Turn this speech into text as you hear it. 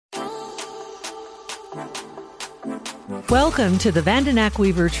Welcome to the Vandenack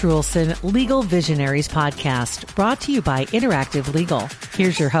Weaver Trulson Legal Visionaries podcast, brought to you by Interactive Legal.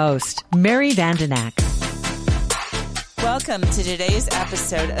 Here's your host, Mary Vandenack. Welcome to today's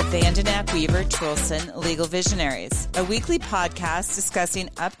episode of Vandenack Weaver Trulson Legal Visionaries, a weekly podcast discussing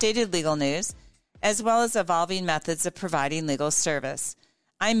updated legal news, as well as evolving methods of providing legal service.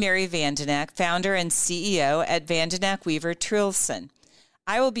 I'm Mary Vandenack, founder and CEO at Vandenack Weaver Trulson.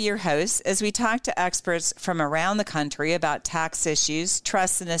 I will be your host as we talk to experts from around the country about tax issues,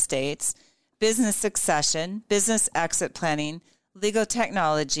 trusts and estates, business succession, business exit planning, legal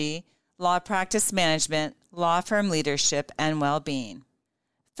technology, law practice management, law firm leadership, and well-being.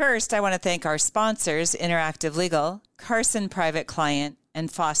 First, I want to thank our sponsors, Interactive Legal, Carson Private Client,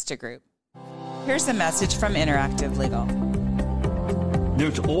 and Foster Group. Here's a message from Interactive Legal.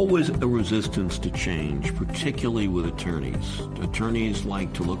 There's always a resistance to change, particularly with attorneys. Attorneys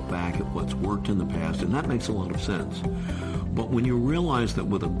like to look back at what's worked in the past, and that makes a lot of sense. But when you realize that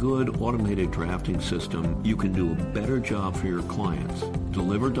with a good automated drafting system, you can do a better job for your clients,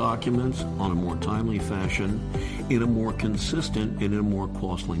 deliver documents on a more timely fashion, in a more consistent and in a more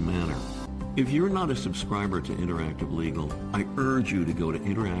costly manner. If you're not a subscriber to Interactive Legal, I urge you to go to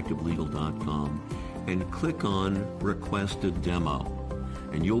interactivelegal.com and click on Request a Demo.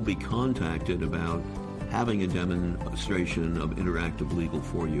 And you'll be contacted about having a demonstration of Interactive Legal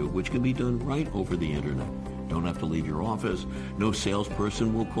for you, which can be done right over the internet. Don't have to leave your office. No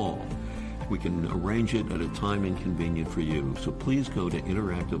salesperson will call. We can arrange it at a time inconvenient for you. So please go to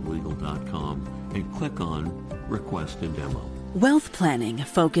interactivelegal.com and click on Request a Demo. Wealth planning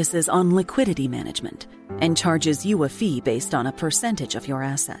focuses on liquidity management and charges you a fee based on a percentage of your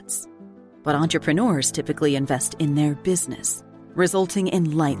assets. But entrepreneurs typically invest in their business, resulting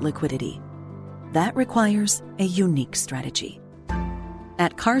in light liquidity. That requires a unique strategy.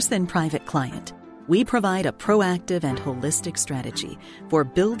 At Carson Private Client, we provide a proactive and holistic strategy for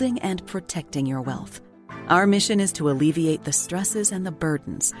building and protecting your wealth. Our mission is to alleviate the stresses and the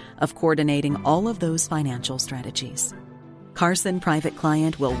burdens of coordinating all of those financial strategies. Carson Private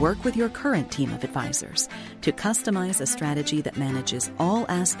Client will work with your current team of advisors to customize a strategy that manages all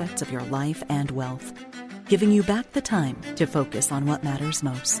aspects of your life and wealth, giving you back the time to focus on what matters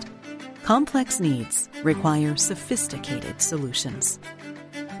most. Complex needs require sophisticated solutions.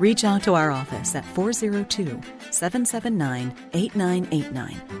 Reach out to our office at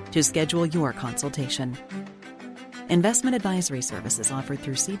 402-779-8989 to schedule your consultation. Investment advisory services offered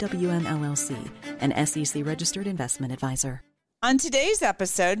through CWM LLC, an SEC-registered investment advisor. On today's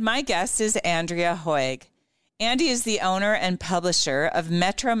episode, my guest is Andrea Hoig. Andy is the owner and publisher of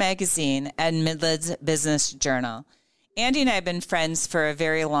Metro Magazine and Midland's Business Journal. Andy and I have been friends for a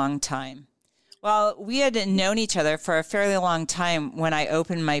very long time. Well, we had known each other for a fairly long time when I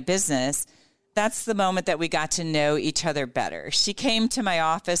opened my business. That's the moment that we got to know each other better. She came to my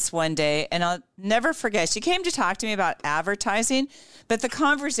office one day, and I'll never forget, she came to talk to me about advertising, but the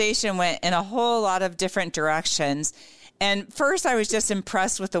conversation went in a whole lot of different directions. And first, I was just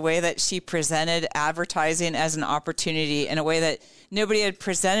impressed with the way that she presented advertising as an opportunity in a way that nobody had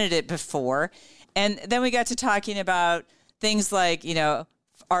presented it before. And then we got to talking about things like,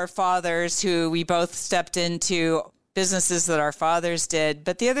 our fathers, who we both stepped into businesses that our fathers did.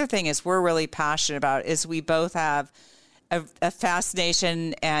 But the other thing is we're really passionate about is we both have a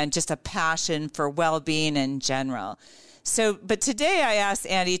fascination and just a passion for well-being in general. But today I asked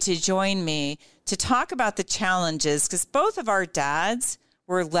Andy to join me to talk about the challenges, because both of our dads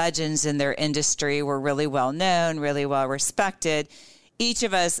were legends in their industry, were really well known, really well respected. Each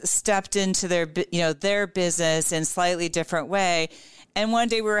of us stepped into their business in a slightly different way. And one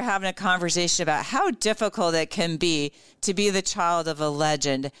day we were having a conversation about how difficult it can be to be the child of a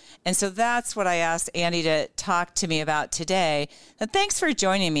legend. And so that's what I asked Andy to talk to me about today. And thanks for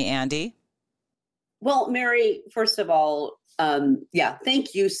joining me, Andy. Well, Mary, first of all,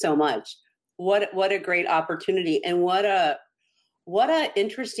 thank you so much. What a great opportunity, and what a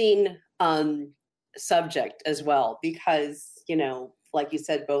interesting subject as well, because like you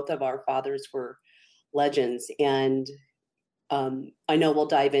said, both of our fathers were legends, and I know we'll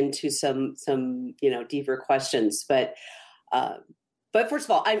dive into some deeper questions, but first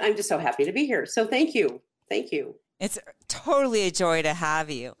of all, I'm just so happy to be here. So thank you. It's totally a joy to have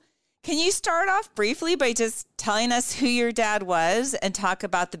you. Can you start off briefly by just telling us who your dad was and talk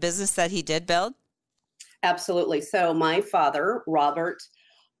about the business that he did build? Absolutely. So my father, Robert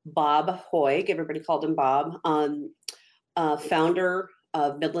Bob Hoig, everybody called him Bob, founder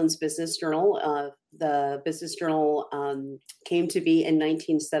of Midland's Business Journal. The Business Journal came to be in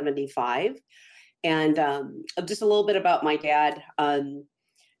 1975. And just a little bit about my dad.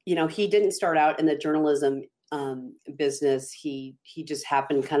 he didn't start out in the journalism business. He just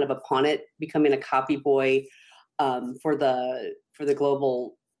happened kind of upon it, becoming a copy boy for the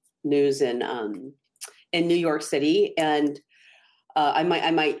global news in New York City. And I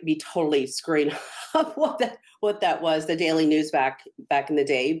might be totally screwing up what that was, the Daily News back in the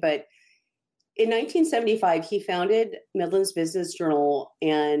day. But in 1975, he founded Midland's Business Journal,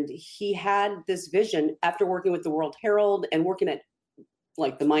 and he had this vision after working with the World Herald and working at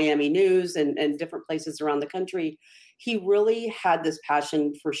like the Miami News and different places around the country. He really had this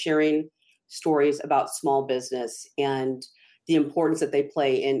passion for sharing stories about small business and the importance that they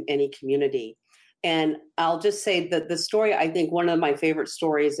play in any community. And I'll just say that the story, I think one of my favorite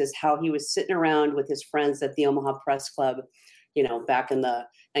stories is how he was sitting around with his friends at the Omaha Press Club, back in the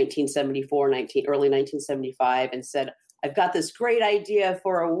early 1975, and said, I've got this great idea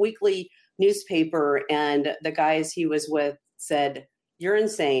for a weekly newspaper. And the guys he was with said, you're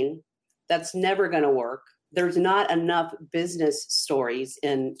insane. That's never going to work. There's not enough business stories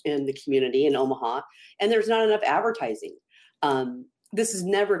in the community in Omaha, and there's not enough advertising. This is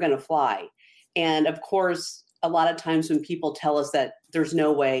never going to fly. And of course, a lot of times when people tell us that there's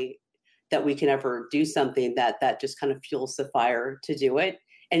no way that we can ever do something, that just kind of fuels the fire to do it.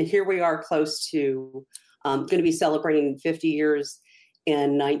 And here we are close to going to be celebrating 50 years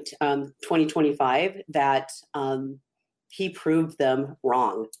in 2025 that he proved them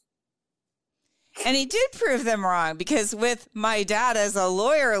wrong. And he did prove them wrong, because with my dad as a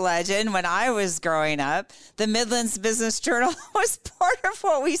lawyer legend, when I was growing up, the Midland's Business Journal was part of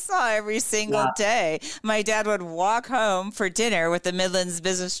what we saw every single day. My dad would walk home for dinner with the Midland's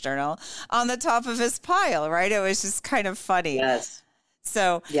Business Journal on the top of his pile, right? It was just kind of funny. Yes.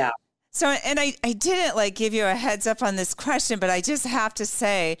 So, yeah. So, and I didn't give you a heads up on this question, but I just have to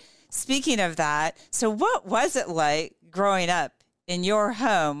say, speaking of that, so what was it like growing up in your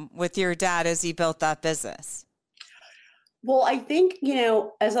home with your dad as he built that business? Well, I think,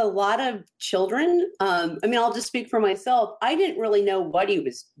 as a lot of children, I'll just speak for myself. I didn't really know what he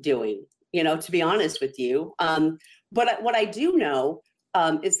was doing, to be honest with you. But what I do know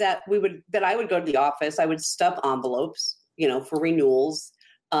is that I would go to the office. I would stuff envelopes, for renewals.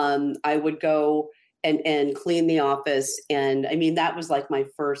 I would go and clean the office. And that was like my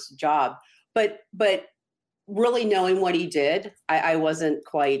first job. But really knowing what he did, I wasn't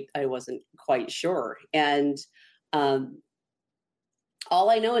quite sure. And all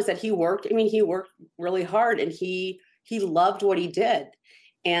I know is that he worked really hard, and he loved what he did.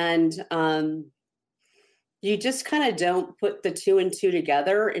 And you just kind of don't put the two and two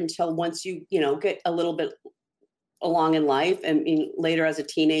together until once you get a little bit along in life. Later as a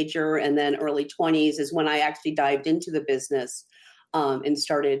teenager and then early 20s is when I actually dived into the business and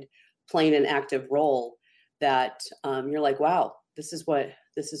started playing an active role. That you're like, wow, this is what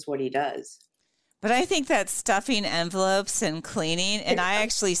he does. But I think that stuffing envelopes and cleaning, and I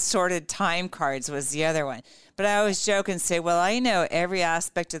actually sorted time cards was the other one. But I always joke and say, well, I know every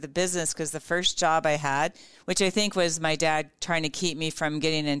aspect of the business, because the first job I had, which I think was my dad trying to keep me from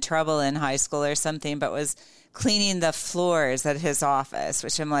getting in trouble in high school or something, but was cleaning the floors at his office,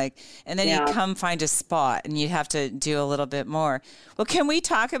 which I'm like, and then you'd come find a spot and you'd have to do a little bit more. Well, can we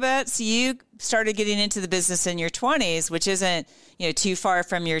talk about, so you started getting into the business in your 20s, which isn't, too far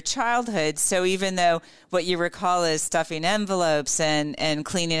from your childhood. So even though what you recall is stuffing envelopes and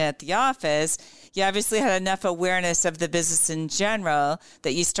cleaning at the office, you obviously had enough awareness of the business in general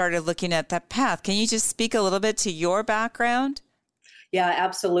that you started looking at that path. Can you just speak a little bit to your background? Yeah,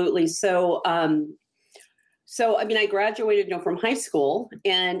 absolutely. So, I graduated, from high school,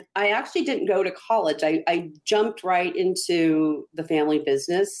 and I actually didn't go to college. I jumped right into the family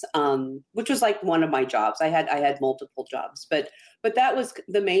business, which was like one of my jobs. I had multiple jobs, but that was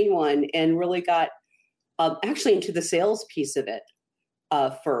the main one, and really got actually into the sales piece of it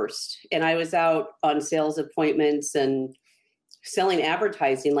first. And I was out on sales appointments and selling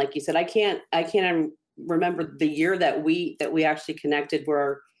advertising. Like you said, I can't remember the year that we actually connected,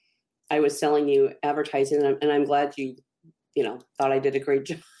 where I was selling you advertising, and I'm glad you thought I did a great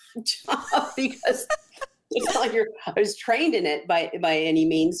job because it's not like I was trained in it by any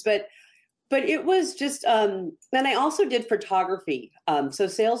means, but it was just, then I also did photography. So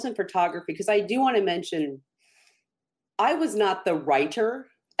sales and photography, because I do want to mention, I was not the writer,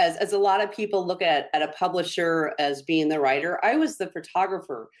 as a lot of people look at a publisher as being the writer. I was the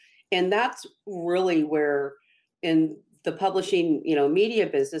photographer. And that's really where in the publishing, media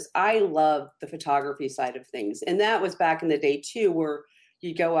business, I love the photography side of things. And that was back in the day too, where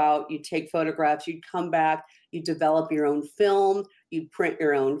you go out, you take photographs, you'd come back, you develop your own film, you print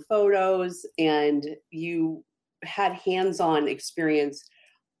your own photos, and you had hands-on experience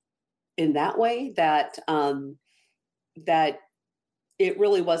in that way that that it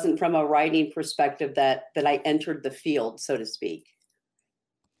really wasn't from a writing perspective that I entered the field, so to speak.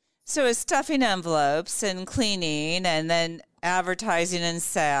 So it's stuffing envelopes and cleaning and then advertising and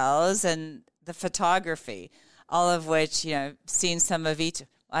sales and the photography, all of which, seen some of each.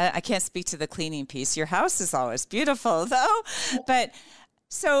 I can't speak to the cleaning piece. Your house is always beautiful, though. But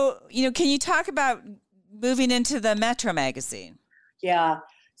so, can you talk about moving into the Metro magazine? Yeah.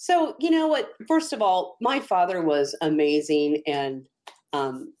 So, you know what? First of all, my father was amazing. And,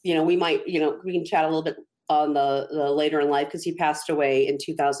 we can chat a little bit on the later in life because he passed away in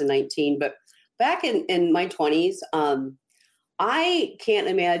 2019. But back in my 20s, I can't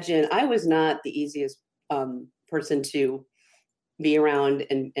imagine, I was not the easiest person to be around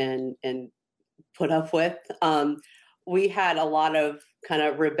and put up with. We had a lot of kind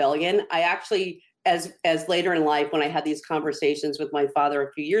of rebellion. I actually, as later in life, when I had these conversations with my father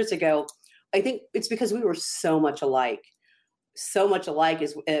a few years ago, I think it's because we were so much alike. So much alike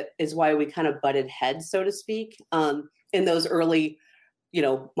is why we kind of butted heads, so to speak, in those early,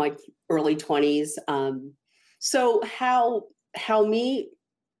 my early 20s. So how me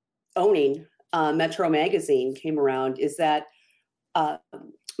owning Metro magazine came around is that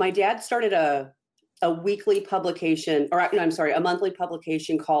my dad started a weekly publication, a monthly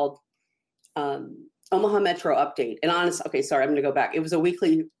publication called Omaha Metro Update. And I'm going to go back. It was a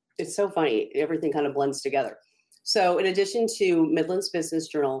weekly. It's so funny. Everything kind of blends together. So in addition to Midland's Business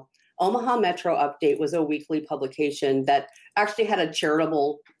Journal, Omaha Metro Update was a weekly publication that actually had a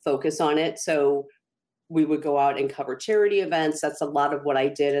charitable focus on it. So we would go out and cover charity events. That's a lot of what I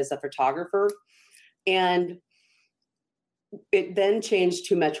did as a photographer. And it then changed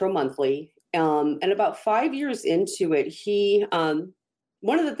to Metro Monthly. And about 5 years into it,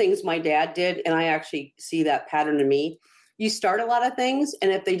 one of the things my dad did, and I actually see that pattern in me, you start a lot of things,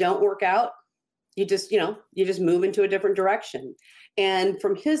 and if they don't work out, you just move into a different direction. And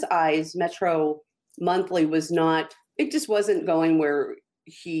from his eyes, Metro Monthly it just wasn't going where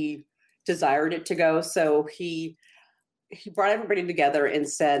he desired it to go. So he brought everybody together and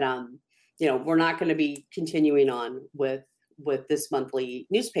said, we're not going to be continuing on with this monthly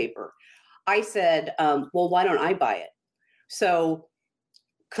newspaper. I said, well, why don't I buy it? So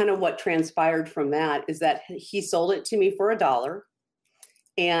kind of what transpired from that is that he sold it to me for $1.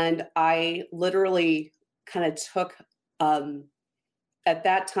 And I literally kind of took, at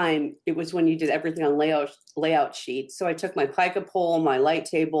that time, it was when you did everything on layout sheets. So I took my pica pole, my light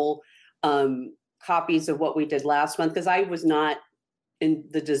table, copies of what we did last month, because I was not in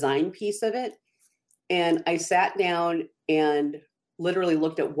the design piece of it. And I sat down and literally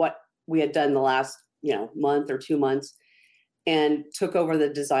looked at what we had done the last, month or 2 months and took over the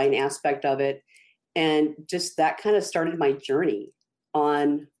design aspect of it. And just that kind of started my journey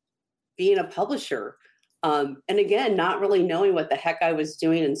on being a publisher. And again, not really knowing what the heck I was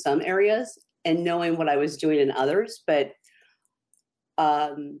doing in some areas and knowing what I was doing in others. But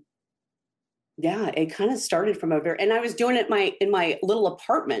it kind of started from and I was doing it in my little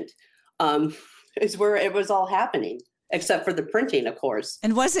apartment is where it was all happening, except for the printing, of course.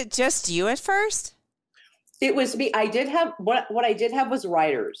 And was it just you at first? It was me. I did have, what I did have was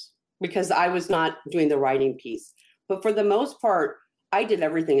writers, because I was not doing the writing piece. But for the most part, I did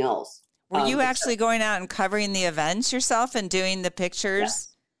everything else. Were you actually going out and covering the events yourself and doing the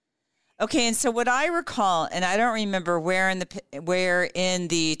pictures? Yeah. Okay, and so what I recall, and I don't remember where in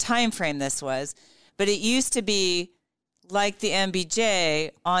the time frame this was, but it used to be like the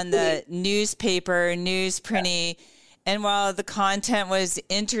MBJ on the newspaper, newsprinty, and while the content was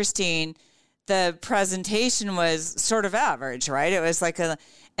interesting, the presentation was sort of average, right? It was like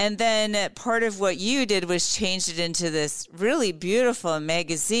and then part of what you did was changed it into this really beautiful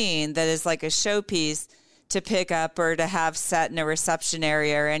magazine that is like a showpiece to pick up or to have set in a reception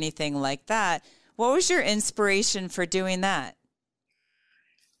area or anything like that. What was your inspiration for doing that?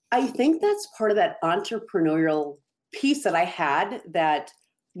 I think that's part of that entrepreneurial piece that I had, that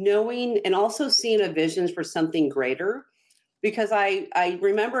knowing and also seeing a vision for something greater, because I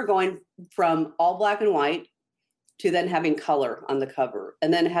remember going from all black and white to then having color on the cover,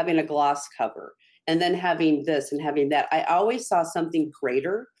 and then having a gloss cover, and then having this and having that. I always saw something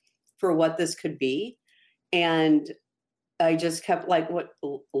greater for what this could be. And I just kept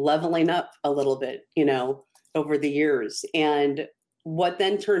leveling up a little bit, over the years. And what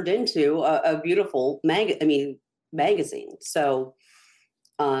then turned into a beautiful magazine. So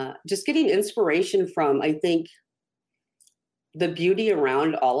just getting inspiration from, I think, the beauty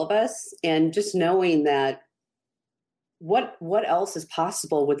around all of us, and just knowing that what else is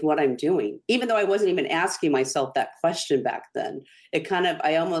possible with what I'm doing? Even though I wasn't even asking myself that question back then,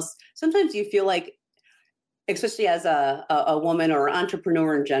 sometimes you feel like, especially as a woman or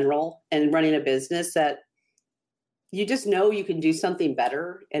entrepreneur in general and running a business, that you just know you can do something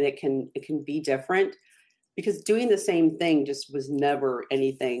better and it can be different, because doing the same thing just was never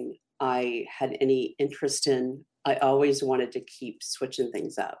anything I had any interest in. I always wanted to keep switching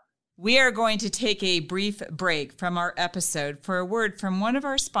things up. We are going to take a brief break from our episode for a word from one of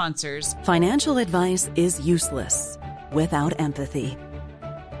our sponsors. Financial advice is useless without empathy.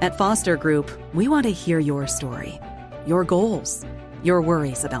 At Foster Group, we want to hear your story, your goals, your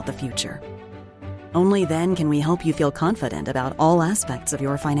worries about the future. Only then can we help you feel confident about all aspects of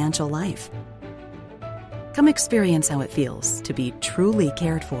your financial life. Come experience how it feels to be truly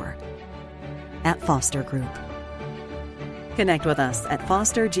cared for at Foster Group. Connect with us at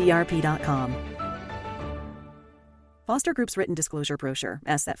fostergrp.com. Foster Group's written disclosure brochure,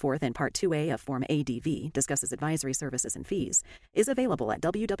 as set forth in Part 2A of Form ADV, discusses advisory services and fees, is available at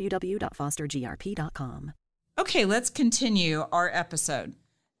www.fostergrp.com. Okay, let's continue our episode.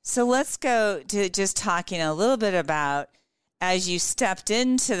 So let's go to just talking a little bit about as you stepped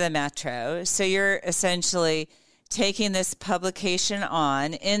into the Metro. So you're essentially taking this publication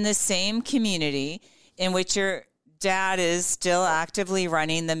on in the same community in which your dad is still actively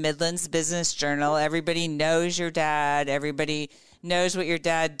running the Midlands Business Journal. Everybody knows your dad. Everybody knows what your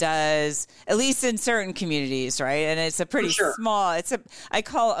dad does, at least in certain communities, right? And it's a pretty small, I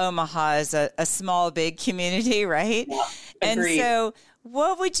call Omaha as a small, big community, right? Yeah, and so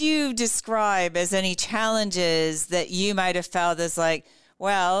what would you describe as any challenges that you might have felt as like,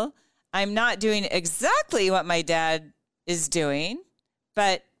 well, I'm not doing exactly what my dad is doing,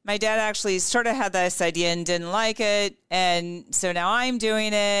 but my dad actually sort of had this idea and didn't like it. And so now I'm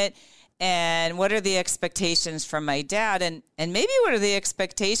doing it. And what are the expectations from my dad? And maybe what are the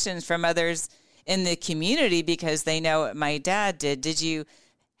expectations from others in the community because they know what my dad did? Did you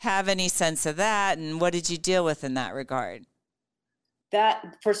have any sense of that? And what did you deal with in that regard?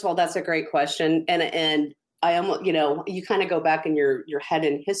 That, first of all, that's a great question. And I almost, you kind of go back in your head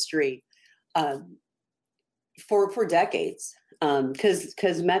in history for decades.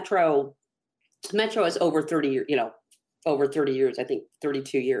 Because Metro is over 30 years, over 30 years, I think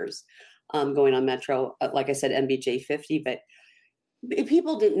 32 years going on Metro. Like I said, MBJ 50, but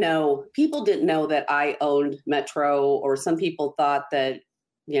people didn't know that I owned Metro, or some people thought that,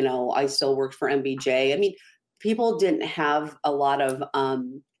 I still worked for MBJ. I mean, people didn't have a lot of,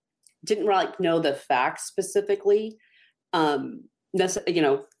 didn't really know the facts specifically, for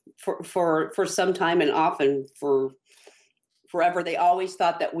some time, and often for forever. They always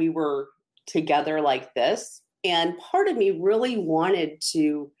thought that we were together like this. And part of me really wanted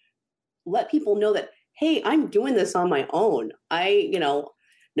to let people know that, hey, I'm doing this on my own.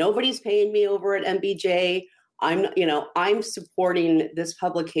 Nobody's paying me over at MBJ. I'm supporting this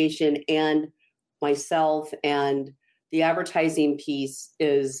publication and myself, and the advertising piece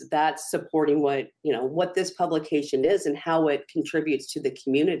is that's supporting what this publication is and how it contributes to the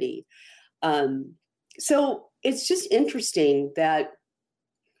community. So it's just interesting that,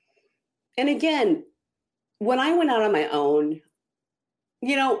 and again, when I went out on my own,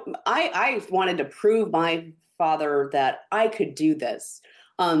 I wanted to prove my father that I could do this,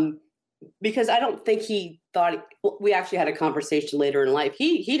 because I don't think he thought, we actually had a conversation later in life.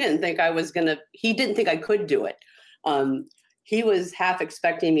 He didn't think he didn't think I could do it. He was half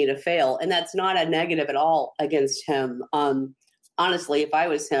expecting me to fail, and that's not a negative at all against him. Honestly, if I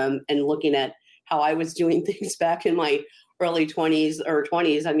was him and looking at how I was doing things back in my early 20s or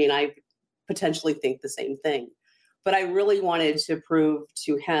 20s, I mean, I potentially think the same thing. But I really wanted to prove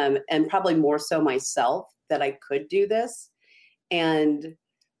to him, and probably more so myself, that I could do this.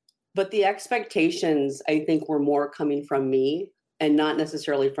 But the expectations, I think, were more coming from me and not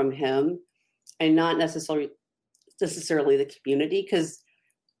necessarily from him, and not necessarily the community, because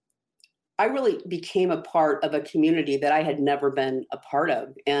I really became a part of a community that I had never been a part of.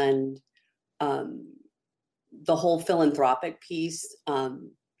 And the whole philanthropic piece,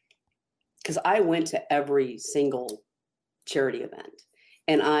 because I went to every single charity event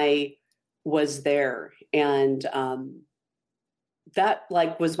and I was there, and that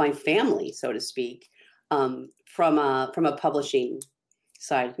was my family, so to speak, from a publishing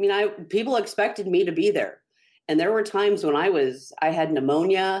side. I mean, people expected me to be there, and there were times when I had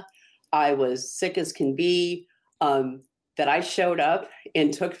pneumonia, I was sick as can be, that I showed up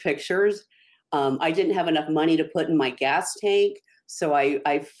and took pictures. I didn't have enough money to put in my gas tank, so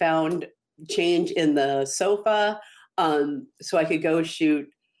I found change in the sofa so I could go shoot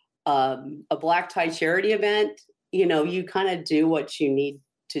a black tie charity event you kind of do what you need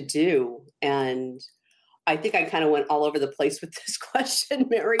to do. And I think I kind of went all over the place with this question,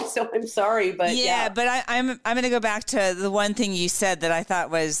 Mary, so I'm sorry, but yeah. But I'm going to go back to the one thing you said that I thought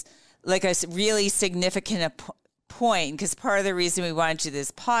was like a really significant point, because part of the reason we wanted to do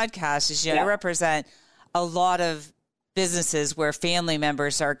this podcast is, I represent a lot of businesses where family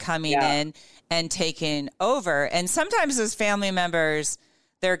members are coming in and taking over. And sometimes those family members,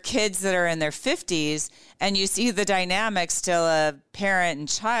 they're kids that are in their 50s, and you see the dynamic still of parent and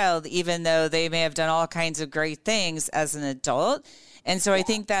child, even though they may have done all kinds of great things as an adult. And so I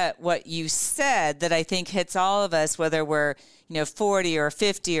think that what you said that I think hits all of us, whether we're 40 or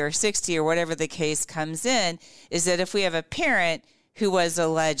 50 or 60 or whatever the case comes in, is that if we have a parent who was a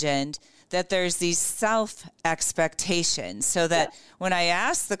legend, that there's these self expectations. So that when I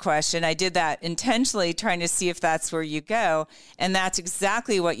asked the question, I did that intentionally trying to see if that's where you go. And that's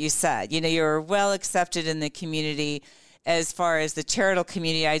exactly what you said. You're well accepted in the community. As far as the charitable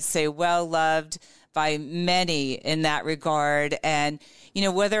community, I'd say well loved by many in that regard. And,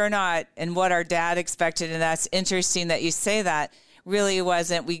 whether or not and what our dad expected, and that's interesting that you say that, really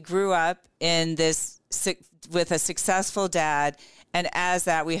wasn't. We grew up in this with a successful dad. And as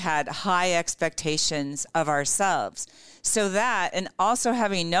that, we had high expectations of ourselves. So that, and also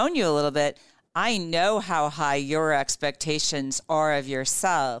having known you a little bit, I know how high your expectations are of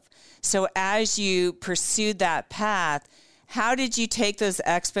yourself. So as you pursued that path, how did you take those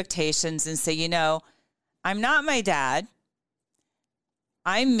expectations and say, I'm not my dad.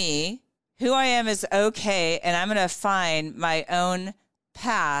 I'm me. Who I am is okay. And I'm going to find my own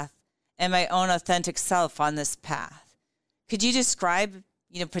path and my own authentic self on this path. Could you describe,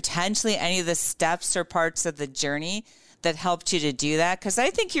 potentially any of the steps or parts of the journey that helped you to do that? Because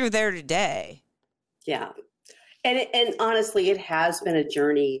I think you're there today. Yeah. And honestly, it has been a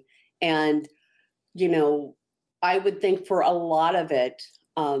journey. And, I would think for a lot of it,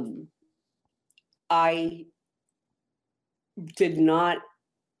 I did not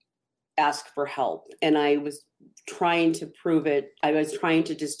ask for help. And I was trying to prove it. I was trying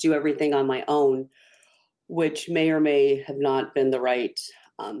to just do everything on my own, which may or may have not been the right,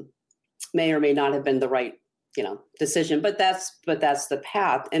 may or may not have been the right, decision. But that's the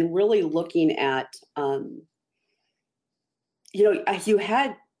path. And really looking at, you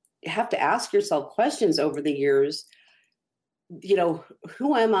have to ask yourself questions over the years.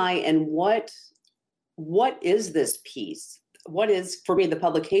 Who am I, and what is this piece? What is, for me, the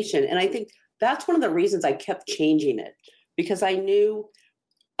publication? And I think that's one of the reasons I kept changing it, because I knew,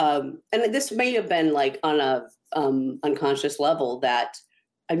 and this may have been like on a unconscious level, that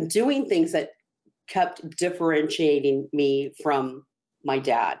I'm doing things that kept differentiating me from my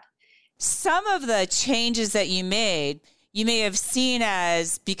dad. Some of the changes that you made, you may have seen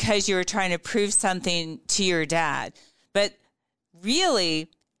as because you were trying to prove something to your dad. But really,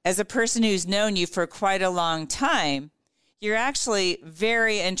 as a person who's known you for quite a long time, you're actually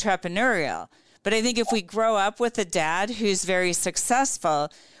very entrepreneurial. But I think if we grow up with a dad who's very successful,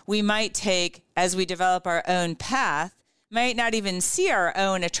 we might take, as we develop our own path, might not even see our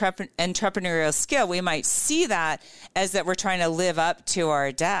own entrepreneurial skill. We might see that as that we're trying to live up to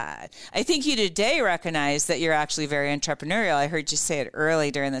our dad. I think you today recognize that you're actually very entrepreneurial. I heard you say it early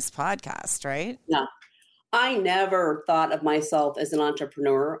during this podcast, right? No, I never thought of myself as an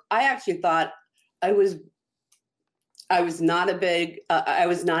entrepreneur. I actually thought I was not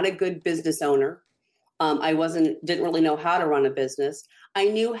a good business owner. Didn't really know how to run a business. I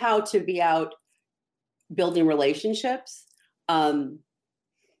knew how to be out building relationships. And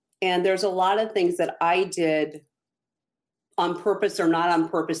there's a lot of things that I did on purpose or not on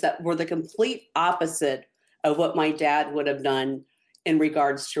purpose that were the complete opposite of what my dad would have done in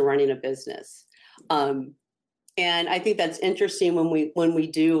regards to running a business. And I think that's interesting when we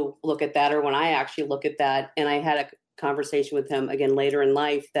do look at that, or when I actually look at that. And I had a conversation with him again later in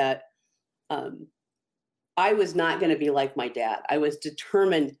life that I was not going to be like my dad. I was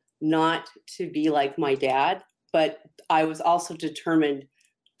determined not to be like my dad, but I was also determined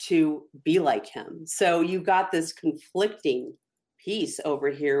to be like him. So you got this conflicting piece over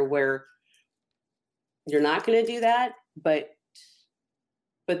here where you're not going to do that, but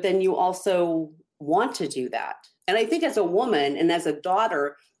then you also want to do that. And I think as a woman and as a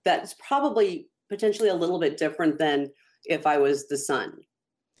daughter, that's probably potentially a little bit different than if I was the son.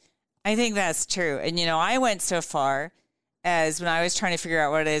 I think that's true. And, I went so far as when I was trying to figure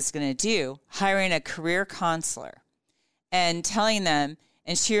out what I was going to do, hiring a career counselor and telling them,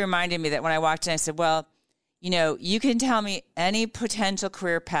 and she reminded me that when I walked in, I said, well, you can tell me any potential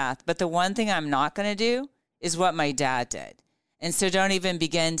career path, but the one thing I'm not going to do is what my dad did. And so don't even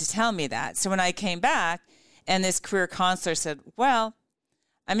begin to tell me that. So when I came back And this career counselor said, well,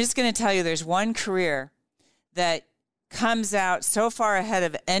 I'm just going to tell you there's one career that comes out so far ahead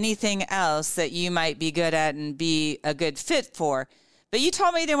of anything else that you might be good at and be a good fit for. But you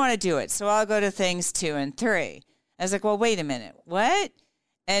told me you didn't want to do it, so I'll go to things 2 and 3. I was like, well, wait a minute, what?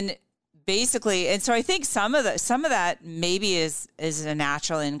 And basically, and so I think some of that maybe is a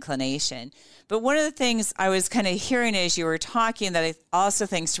natural inclination. But one of the things I was kind of hearing as you were talking that I also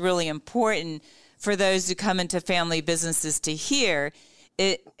think is really important for those who come into family businesses to hear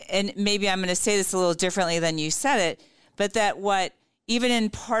it, and maybe I'm going to say this a little differently than you said it, but that even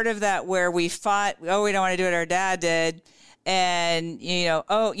in part of that where we fought, we don't want to do what our dad did, and, you know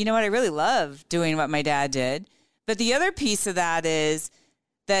what, I really love doing what my dad did. But the other piece of that is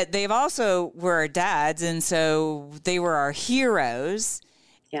that they've also were our dads, and so they were our heroes.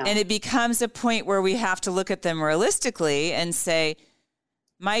 Yeah. And it becomes a point where we have to look at them realistically and say,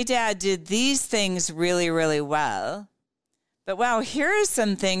 my dad did these things really, really well. But wow, here are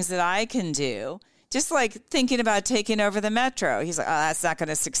some things that I can do. Just like thinking about taking over the Metro. He's like, oh, that's not going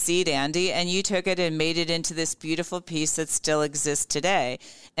to succeed, Andy. And you took it and made it into this beautiful piece that still exists today.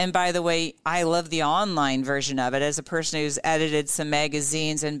 And by the way, I love the online version of it. As a person who's edited some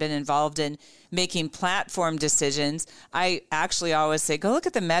magazines and been involved in making platform decisions, I actually always say, go look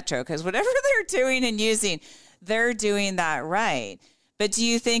at the Metro, because whatever they're doing and using, they're doing that right. But do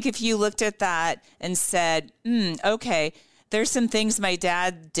you think if you looked at that and said, okay, there's some things my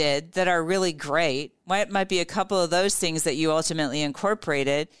dad did that are really great. Might be a couple of those things that you ultimately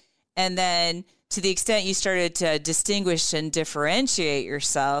incorporated. And then to the extent you started to distinguish and differentiate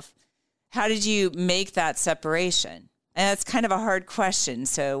yourself, how did you make that separation? And that's kind of a hard question.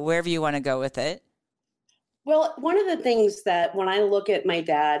 So wherever you want to go with it. Well, one of the things that when I look at my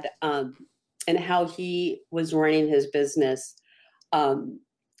dad and how he was running his business, and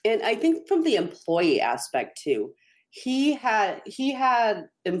I think from the employee aspect too, he had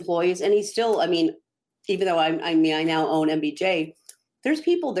employees, and he still, I mean, even though I now own MBJ, there's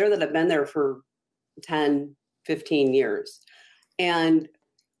people there that have been there for 10, 15 years. And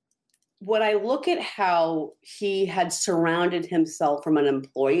when I look at how he had surrounded himself from an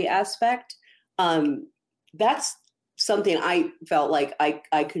employee aspect, that's something I felt like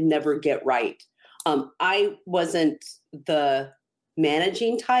I could never get right. I wasn't the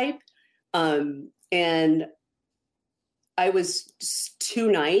managing type, and I was just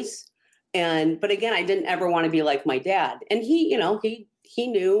too nice. But again, I didn't ever want to be like my dad. And he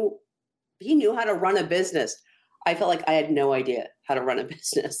knew how to run a business. I felt like I had no idea how to run a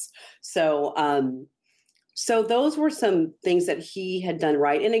business. So those were some things that he had done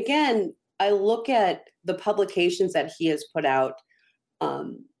right. And again, I look at the publications that he has put out,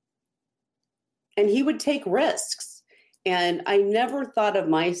 and he would take risks. And I never thought of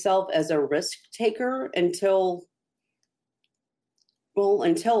myself as a risk taker until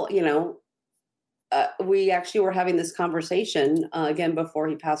we actually were having this conversation again before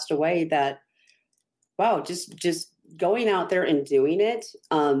he passed away, that, wow, just going out there and doing it.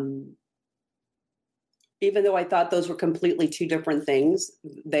 Even though I thought those were completely two different things,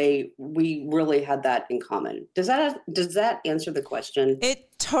 we really had that in common. Does that answer the question? It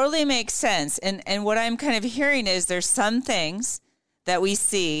totally makes sense. And what I'm kind of hearing is there's some things that we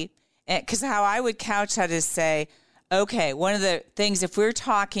see, because how I would couch that is say, okay, one of the things, if we're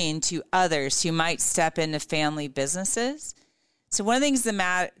talking to others who might step into family businesses, so one of the things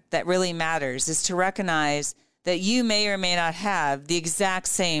that really matters is to recognize that you may or may not have the exact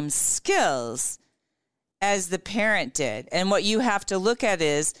same skills as the parent did. And what you have to look at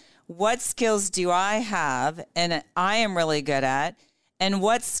is, what skills do I have and I am really good at, and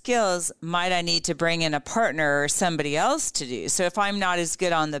what skills might I need to bring in a partner or somebody else to do? So if I'm not as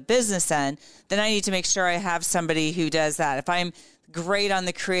good on the business end, then I need to make sure I have somebody who does that. If I'm great on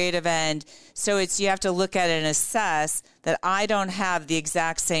the creative end, so you have to look at it and assess that I don't have the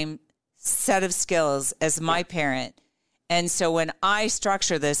exact same set of skills as my parent. And so when I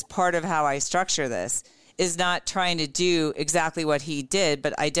structure this, part of how I structure this is not trying to do exactly what he did,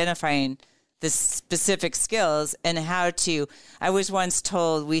 but identifying the specific skills and how to, I was once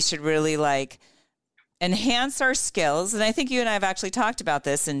told we should really enhance our skills. And I think you and I have actually talked about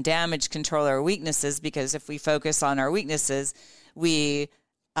this, and damage control our weaknesses, because if we focus on our weaknesses, we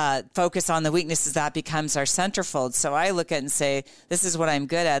focus on the weaknesses, that becomes our centerfold. So I look at it and say, this is what I'm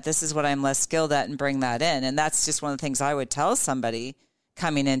good at, this is what I'm less skilled at, and bring that in. And that's just one of the things I would tell somebody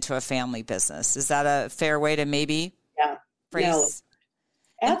coming into a family business. Is that a fair way to maybe phrase? No.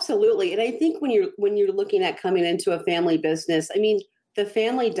 Absolutely. And I think when you're looking at coming into a family business, I mean, the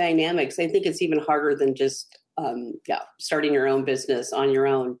family dynamics, I think it's even harder than just starting your own business on your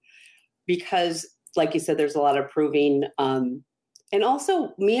own, because like you said, there's a lot of proving. And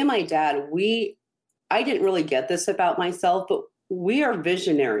also me and my dad, I didn't really get this about myself, but we are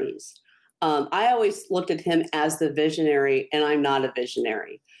visionaries. I always looked at him as the visionary, and I'm not a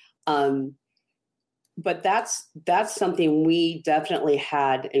visionary. But that's something we definitely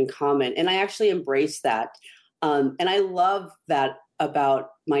had in common. And I actually embrace that. And I love that about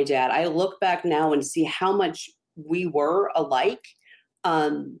my dad. I look back now and see how much we were alike.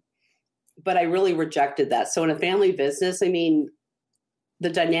 But I really rejected that. So in a family business, I mean, the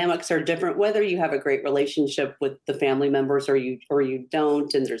dynamics are different, whether you have a great relationship with the family members or you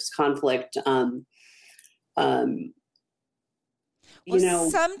don't, and there's conflict.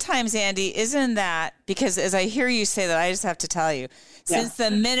 Sometimes, Andy, isn't that because as I hear you say that, I just have to tell you, since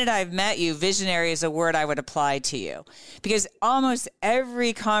the minute I've met you, visionary is a word I would apply to you, because almost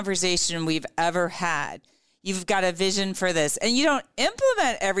every conversation we've ever had, you've got a vision for this, and you don't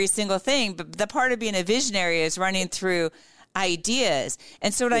implement every single thing, but the part of being a visionary is running through ideas.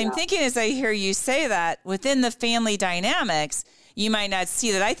 And so what I'm thinking as I hear you say that, within the family dynamics, you might not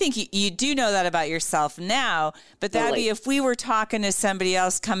see that. I think you do know that about yourself now, but that'd be if we were talking to somebody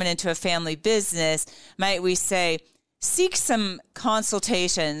else coming into a family business, might we say, seek some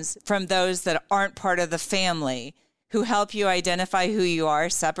consultations from those that aren't part of the family who help you identify who you are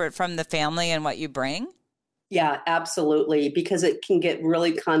separate from the family and what you bring? Yeah, absolutely. Because it can get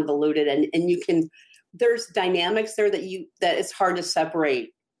really convoluted and there's dynamics there that it's hard to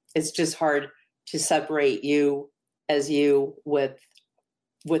separate. It's just hard to separate you as you with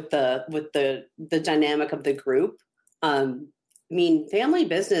the dynamic of the group. I mean, family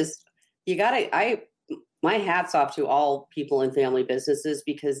business, my hat's off to all people in family businesses,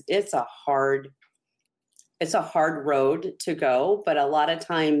 because it's a hard road to go, but a lot of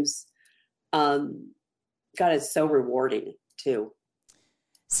times, God, it's so rewarding too.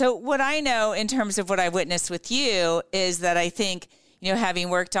 So what I know in terms of what I witnessed with you is that I think, having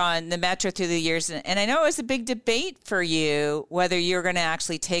worked on the Metro through the years, and I know it was a big debate for you whether you're going to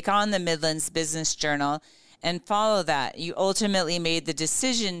actually take on the Midlands Business Journal and follow that. You ultimately made the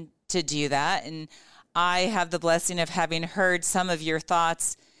decision to do that. And I have the blessing of having heard some of your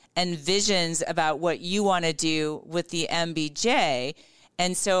thoughts and visions about what you want to do with the MBJ.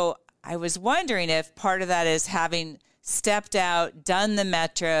 And so I was wondering if part of that is having stepped out, done the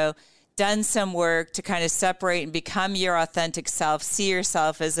Metro, done some work to kind of separate and become your authentic self, see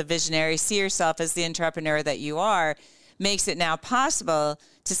yourself as a visionary, see yourself as the entrepreneur that you are, makes it now possible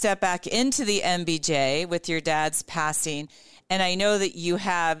to step back into the MBJ with your dad's passing. And I know that you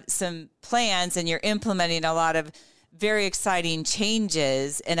have some plans and you're implementing a lot of very exciting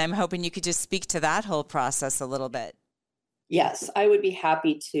changes. And I'm hoping you could just speak to that whole process a little bit. Yes, I would be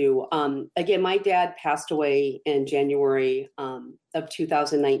happy to. Again, my dad passed away in January of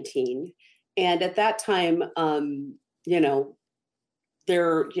 2019. And at that time,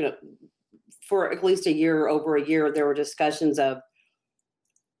 for at least over a year, there were discussions of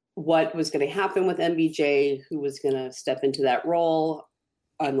what was going to happen with MBJ, who was going to step into that role.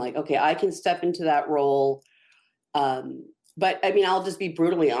 I'm like, okay, I can step into that role. But I mean, I'll just be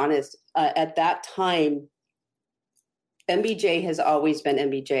brutally honest. At that time, MBJ has always been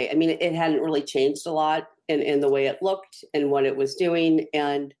MBJ. I mean, it hadn't really changed a lot in the way it looked and what it was doing.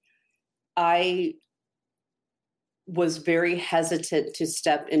 And I was very hesitant to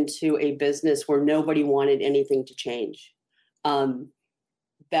step into a business where nobody wanted anything to change.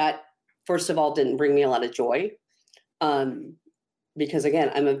 That, first of all, didn't bring me a lot of joy. Because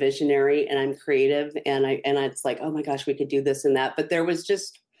again, I'm a visionary and I'm creative and it's like, oh my gosh, we could do this and that. But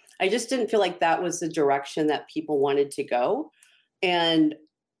I just didn't feel like that was the direction that people wanted to go. And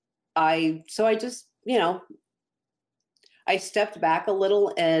I stepped back a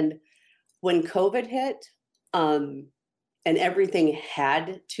little. And when COVID hit, and everything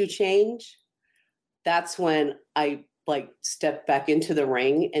had to change, that's when I stepped back into the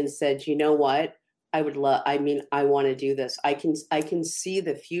ring and said, you know what? I want to do this. I can see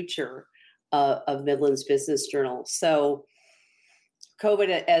the future of Midlands Business Journal. So COVID,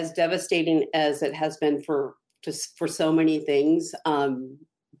 as devastating as it has been for so many things,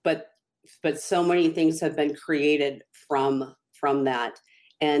 but so many things have been created from that.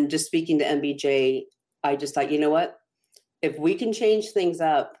 And just speaking to MBJ, I just thought, you know what? If we can change things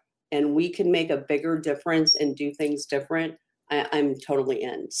up and we can make a bigger difference and do things different, I'm totally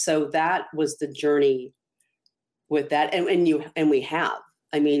in. So that was the journey with that. And we have.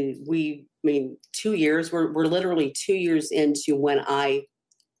 I mean, 2 years, we're literally 2 years into when I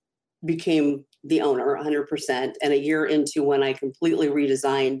became the owner 100%, and a year into when I completely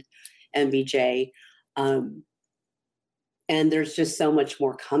redesigned MBJ. And there's just so much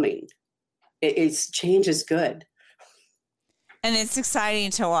more coming. change is good. And it's exciting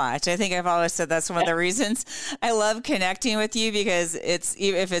to watch. I think I've always said that's one of the reasons I love connecting with you, because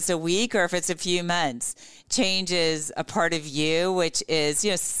if it's a week or if it's a few months, change is a part of you, which is,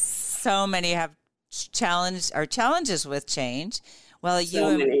 so many have challenges with change. Well,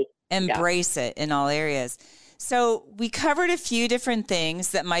 you embrace it in all areas. So we covered a few different things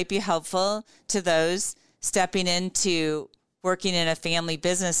that might be helpful to those stepping into working in a family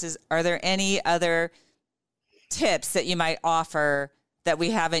business. Are there any other tips that you might offer that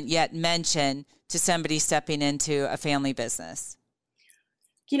we haven't yet mentioned to somebody stepping into a family business?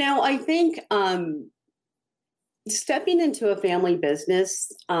 I think stepping into a family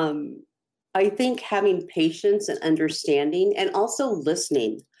business, I think having patience and understanding, and also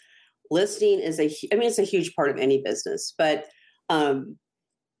listening. Listening is it's a huge part of any business, but from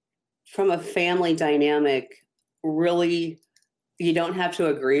a family dynamic, really, you don't have to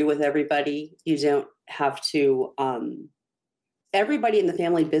agree with everybody. You don't have to, everybody in the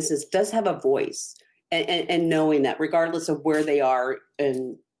family business does have a voice, and knowing that regardless of where they are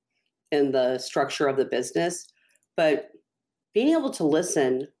in the structure of the business, but being able to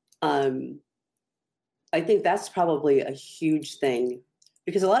listen, I think that's probably a huge thing,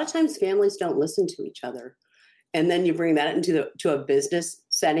 because a lot of times families don't listen to each other. And then you bring that into a business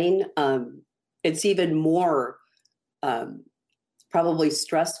setting. It's even more probably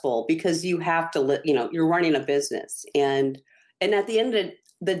stressful, because you have to, you're running a business, and at the end of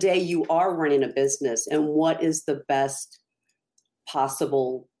the day, you are running a business, and what is the best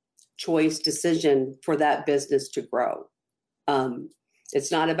possible choice decision for that business to grow?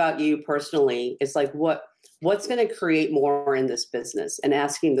 It's not about you personally. It's like, what's going to create more in this business, and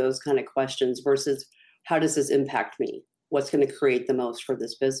asking those kind of questions versus how does this impact me? What's going to create the most for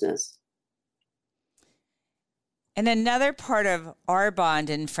this business? And another part of our bond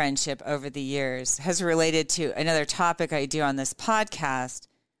and friendship over the years has related to another topic I do on this podcast,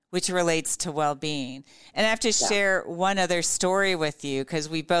 which relates to well-being. And I have to share one other story with you, because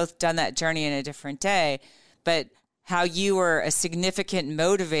we've both done that journey in a different day, but how you were a significant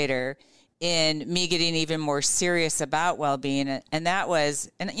motivator in me getting even more serious about well-being. And that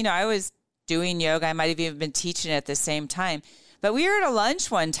was, I was doing yoga. I might have even been teaching at the same time, but we were at a lunch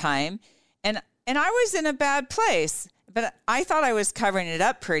one time, and I was in a bad place, but I thought I was covering it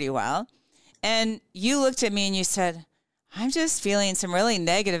up pretty well. And you looked at me and you said, I'm just feeling some really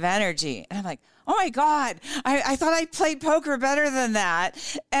negative energy. And I'm like, oh my God, I thought I played poker better than that.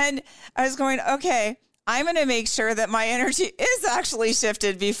 And I was going, okay, I'm going to make sure that my energy is actually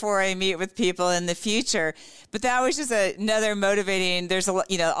shifted before I meet with people in the future. But that was just another motivating, there's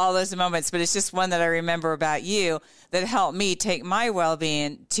all those moments, but it's just one that I remember about you that helped me take my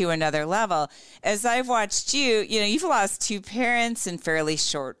well-being to another level. As I've watched you, you've lost 2 parents in fairly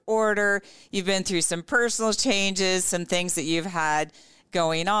short order. You've been through some personal changes, some things that you've had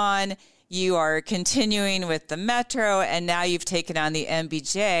going on. You are continuing with the Metro, and now you've taken on the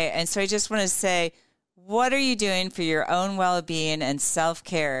MBJ. And so I just want to say, what are you doing for your own well-being and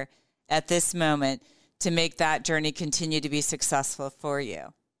self-care at this moment to make that journey continue to be successful for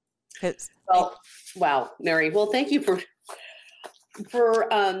you? Well, wow, Mary. Well, thank you for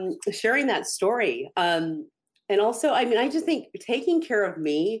sharing that story. And also, I just think taking care of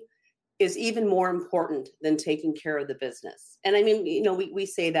me is even more important than taking care of the business. And we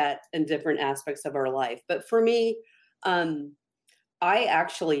say that in different aspects of our life, but for me, I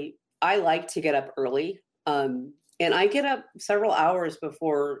like to get up early, and I get up several hours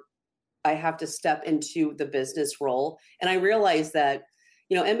before I have to step into the business role. And I realize that,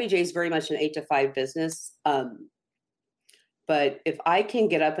 MBJ is very much an 8 to 5 business. But if I can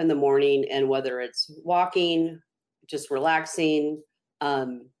get up in the morning, and whether it's walking, just relaxing,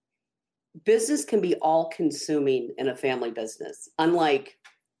 business can be all consuming in a family business, unlike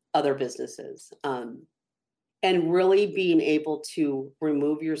other businesses. And really being able to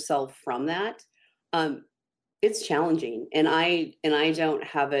remove yourself from that, it's challenging. And I don't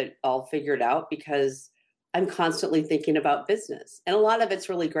have it all figured out, because I'm constantly thinking about business, and a lot of it's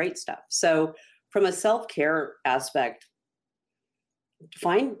really great stuff. So from a self-care aspect,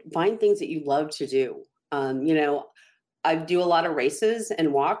 find things that you love to do. I do a lot of races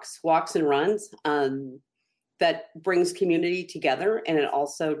and walks and runs, that brings community together. And it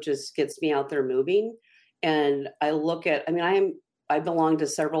also just gets me out there moving. And I look at, I belong to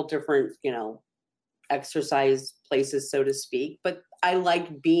several different, exercise places, so to speak, but I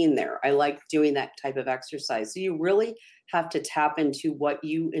like being there. I like doing that type of exercise. So you really have to tap into what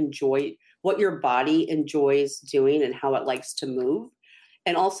you enjoy, what your body enjoys doing, and how it likes to move,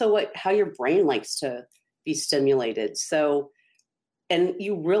 and also how your brain likes to be stimulated. So, and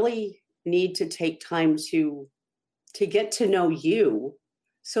you really, need to take time to get to know you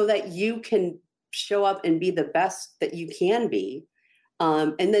so that you can show up and be the best that you can be.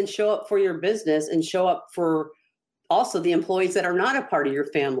 And then show up for your business and show up for also the employees that are not a part of your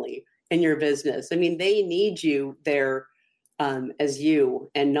family and your business. I mean, they need you there as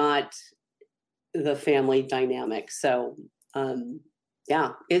you and not the family dynamic. So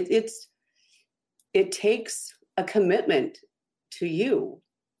it takes a commitment to you.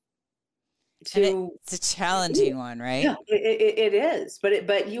 It's a challenging one, right? Yeah, it is.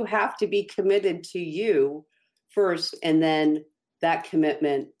 But you have to be committed to you first, and then that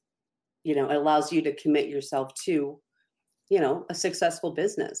commitment, it allows you to commit yourself to, a successful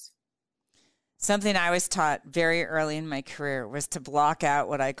business. Something I was taught very early in my career was to block out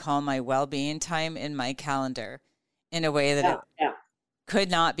what I call my well-being time in my calendar in a way that it could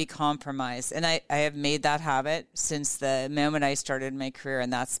not be compromised. And I have made that habit since the moment I started my career,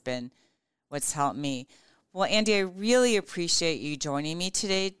 and that's been what's helped me. Well, Andy, I really appreciate you joining me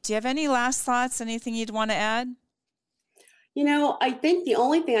today. Do you have any last thoughts, anything you'd want to add? I think the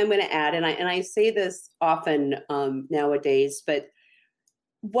only thing I'm going to add, and I say this often nowadays, but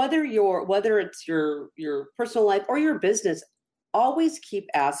whether it's your personal life or your business, always keep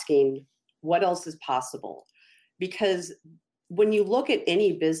asking what else is possible. Because when you look at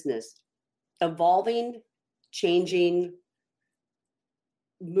any business, evolving, changing,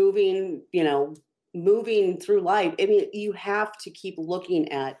 moving through life, I mean, you have to keep looking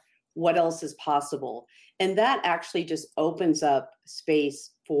at what else is possible. And that actually just opens up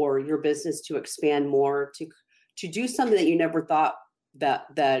space for your business to expand more, to do something that you never thought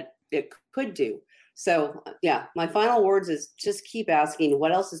that it could do. So my final words is just keep asking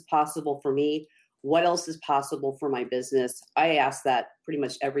what else is possible for me? What else is possible for my business? I ask that pretty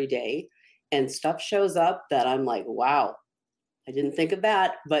much every day, and stuff shows up that I'm like, wow, I didn't think of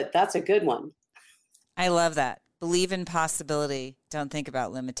that, but that's a good one. I love that. Believe in possibility. Don't think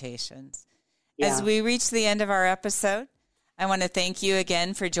about limitations. Yeah. As we reach the end of our episode, I want to thank you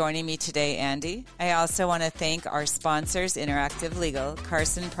again for joining me today, Andy. I also want to thank our sponsors, Interactive Legal,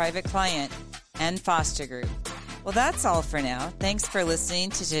 Carson Private Client, and Foster Group. Well, that's all for now. Thanks for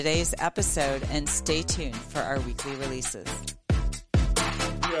listening to today's episode, and stay tuned for our weekly releases.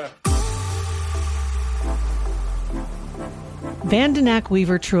 Yeah. Vanden Ack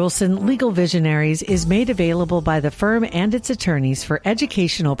Weaver Truelson Legal Visionaries is made available by the firm and its attorneys for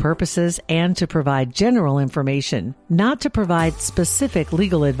educational purposes and to provide general information, not to provide specific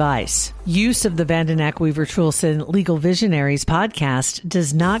legal advice. Use of the Vanden Ack Weaver Truelson Legal Visionaries podcast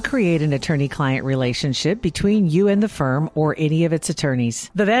does not create an attorney-client relationship between you and the firm or any of its attorneys.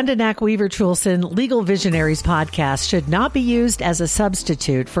 The Vanden Ack Weaver Truelson Legal Visionaries podcast should not be used as a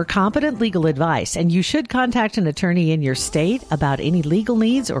substitute for competent legal advice, and you should contact an attorney in your state about any legal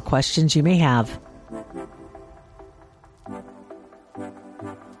needs or questions you may have.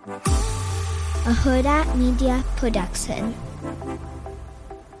 A Huda Media Production.